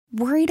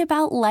Worried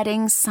about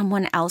letting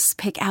someone else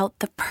pick out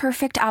the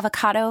perfect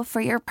avocado for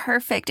your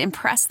perfect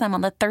impress them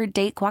on the third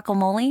date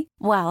guacamole?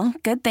 Well,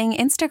 good thing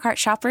Instacart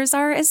shoppers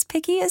are as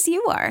picky as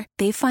you are.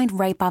 They find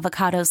ripe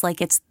avocados like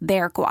it's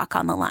their guac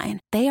on the line.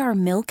 They are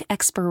milk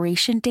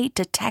expiration date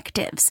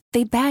detectives.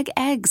 They bag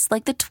eggs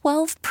like the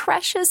 12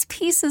 precious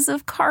pieces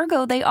of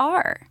cargo they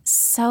are.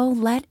 So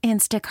let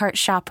Instacart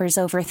shoppers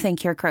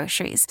overthink your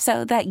groceries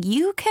so that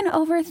you can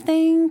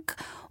overthink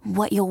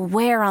what you'll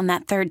wear on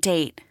that third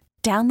date.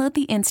 Download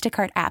the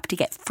Instacart app to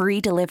get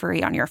free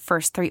delivery on your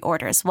first 3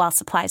 orders while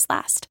supplies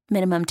last.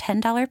 Minimum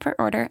 $10 per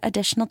order.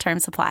 Additional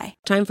terms apply.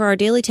 Time for our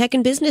daily tech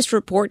and business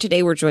report.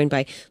 Today we're joined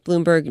by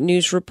Bloomberg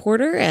News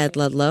reporter Ed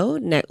Ludlow.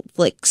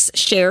 Netflix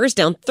shares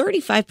down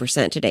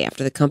 35% today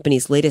after the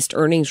company's latest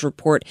earnings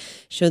report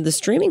showed the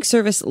streaming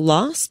service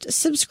lost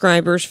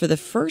subscribers for the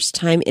first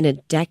time in a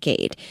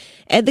decade.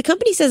 Ed, the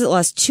company says it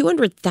lost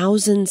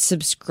 200,000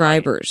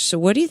 subscribers. So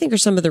what do you think are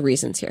some of the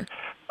reasons here?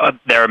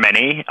 There are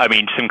many. I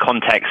mean, some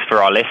context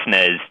for our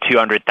listeners,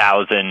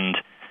 200,000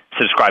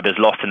 subscribers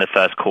lost in the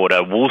first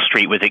quarter. Wall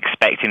Street was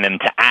expecting them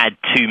to add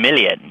 2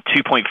 million,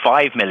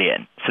 2.5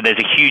 million. So there's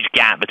a huge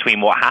gap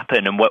between what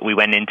happened and what we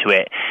went into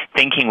it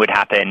thinking would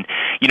happen.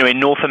 You know, in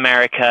North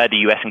America, the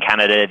US and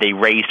Canada, they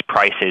raised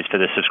prices for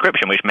the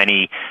subscription, which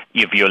many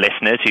of your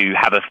listeners who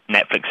have a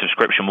Netflix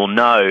subscription will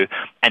know.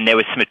 And there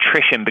was some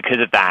attrition because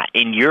of that.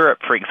 In Europe,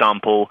 for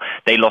example,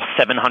 they lost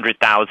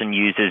 700,000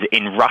 users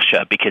in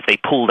Russia because they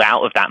pulled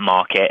out of that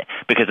market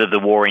because of the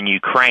war in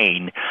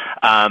Ukraine.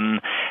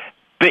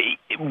 But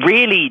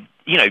really,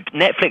 you know,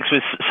 Netflix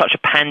was such a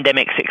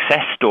pandemic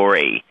success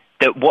story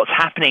that what's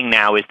happening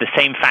now is the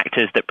same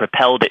factors that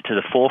propelled it to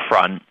the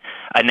forefront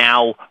are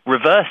now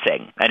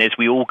reversing. And as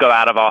we all go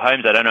out of our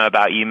homes, I don't know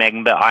about you,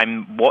 Megan, but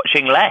I'm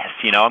watching less.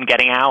 You know, I'm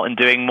getting out and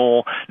doing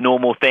more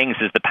normal things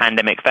as the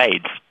pandemic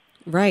fades.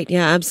 Right.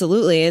 Yeah,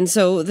 absolutely. And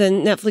so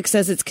then Netflix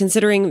says it's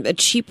considering a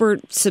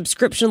cheaper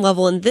subscription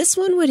level, and this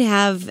one would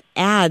have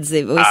ads.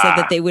 They've always said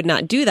that they would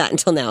not do that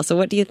until now. So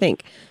what do you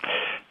think?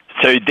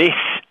 So this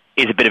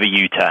is a bit of a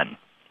U-turn.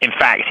 In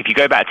fact, if you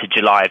go back to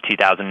July of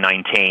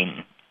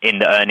 2019, in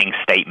the earnings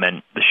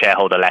statement, the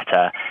shareholder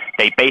letter,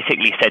 they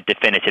basically said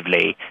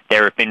definitively,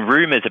 there have been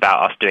rumors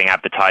about us doing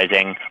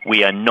advertising.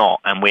 We are not,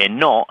 and we're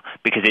not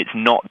because it's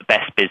not the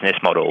best business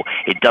model.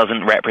 It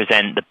doesn't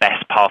represent the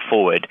best path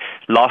forward.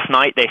 Last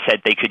night, they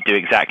said they could do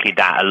exactly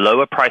that, a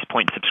lower price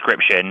point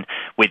subscription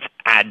with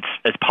ads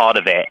as part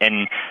of it.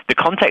 And the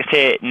context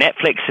here,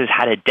 Netflix has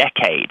had a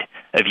decade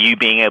of you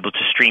being able to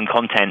stream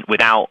content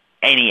without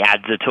any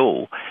ads at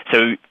all.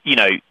 So, you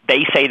know,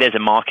 they say there's a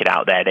market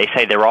out there. They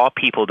say there are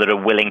people that are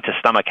willing to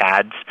stomach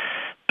ads,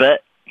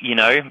 but, you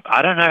know,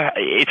 I don't know.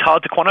 It's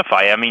hard to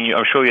quantify. I mean,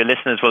 I'm sure your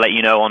listeners will let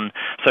you know on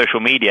social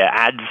media,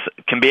 ads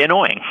can be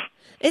annoying.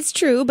 It's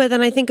true, but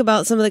then I think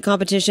about some of the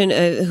competition.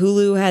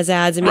 Hulu has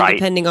ads, I mean, right,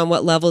 depending on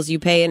what levels you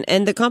pay,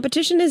 and the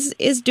competition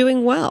is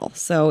doing well.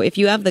 So if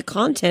you have the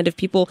content, if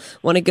people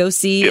want to go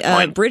see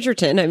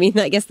Bridgerton, I mean,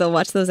 I guess they'll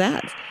watch those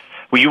ads.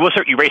 Well,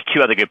 you raised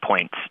 2 other good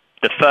points.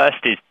 The first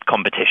is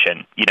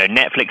competition. You know,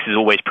 Netflix is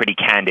always pretty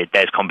candid.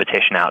 There's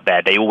competition out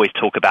there. They always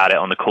talk about it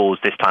on the calls.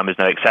 This time is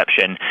no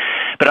exception.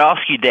 But I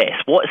ask you this,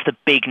 what is the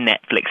big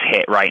Netflix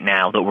hit right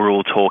now that we're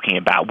all talking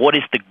about? What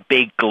is the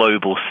big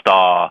global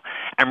star?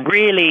 And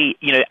really,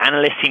 you know,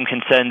 analysts seem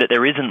concerned that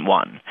there isn't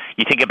one.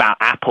 You think about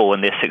Apple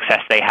and the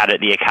success they had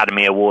at the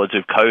Academy Awards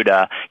with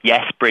Coda.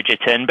 Yes,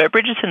 Bridgerton, but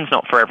Bridgerton's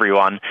not for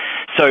everyone.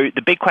 So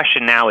the big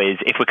question now is,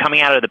 if we're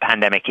coming out of the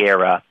pandemic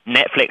era,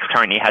 Netflix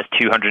currently has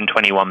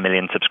 221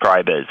 million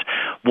subscribers.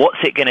 What's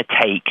it going to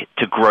take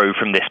to grow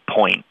from this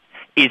point?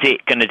 Is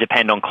it going to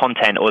depend on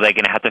content, or are they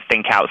going to have to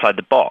think outside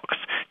the box?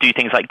 Do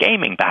things like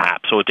gaming,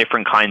 perhaps, or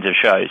different kinds of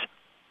shows?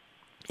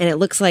 And it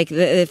looks like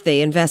if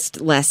they invest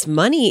less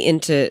money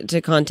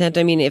into content,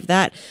 I mean, if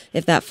that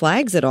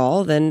flags at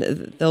all,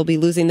 then they'll be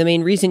losing the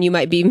main reason you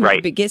might be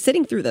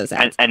sitting through those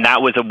ads. And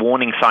that was a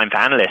warning sign for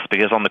analysts,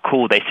 because on the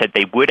call they said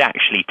they would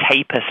actually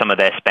taper some of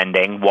their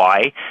spending.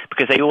 Why?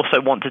 Because they also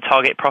want to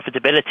target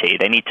profitability.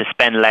 They need to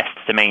spend less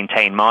to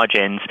maintain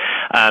margins.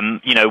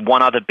 You know,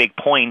 one other big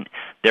point,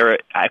 there are,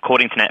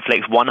 according to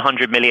Netflix,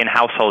 100 million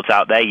households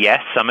out there, yes,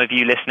 some of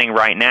you listening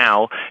right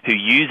now, who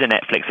use a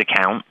Netflix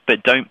account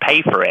but don't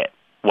pay for it.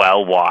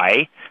 Well,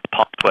 why?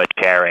 Password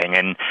sharing.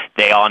 And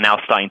they are now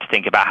starting to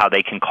think about how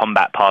they can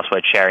combat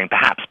password sharing,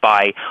 perhaps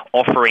by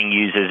offering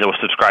users or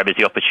subscribers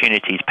the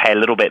opportunity to pay a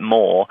little bit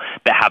more,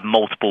 but have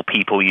multiple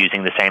people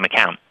using the same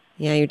account.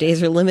 Yeah, your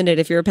days are limited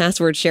if you're a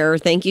password sharer.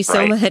 Thank you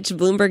so much,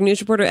 Bloomberg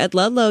News reporter Ed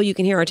Ludlow. You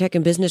can hear our tech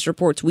and business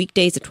reports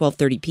weekdays at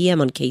 12:30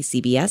 p.m. on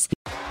KCBS.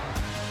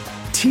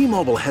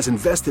 T-Mobile has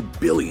invested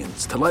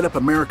billions to light up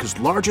America's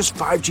largest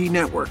 5G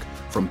network,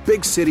 from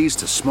big cities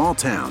to small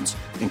towns,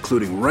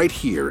 including right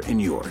here in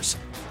yours.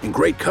 And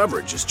great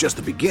coverage is just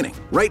the beginning.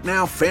 Right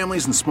now,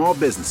 families and small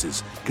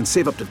businesses can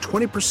save up to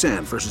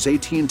 20% versus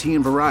AT&T and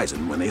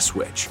Verizon when they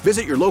switch.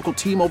 Visit your local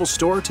T-Mobile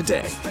store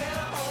today.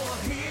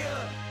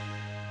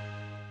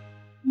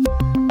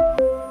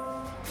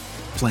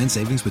 Plan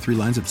savings with 3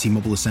 lines of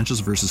T-Mobile Essentials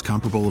versus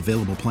comparable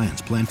available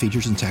plans. Plan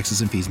features and taxes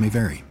and fees may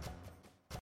vary.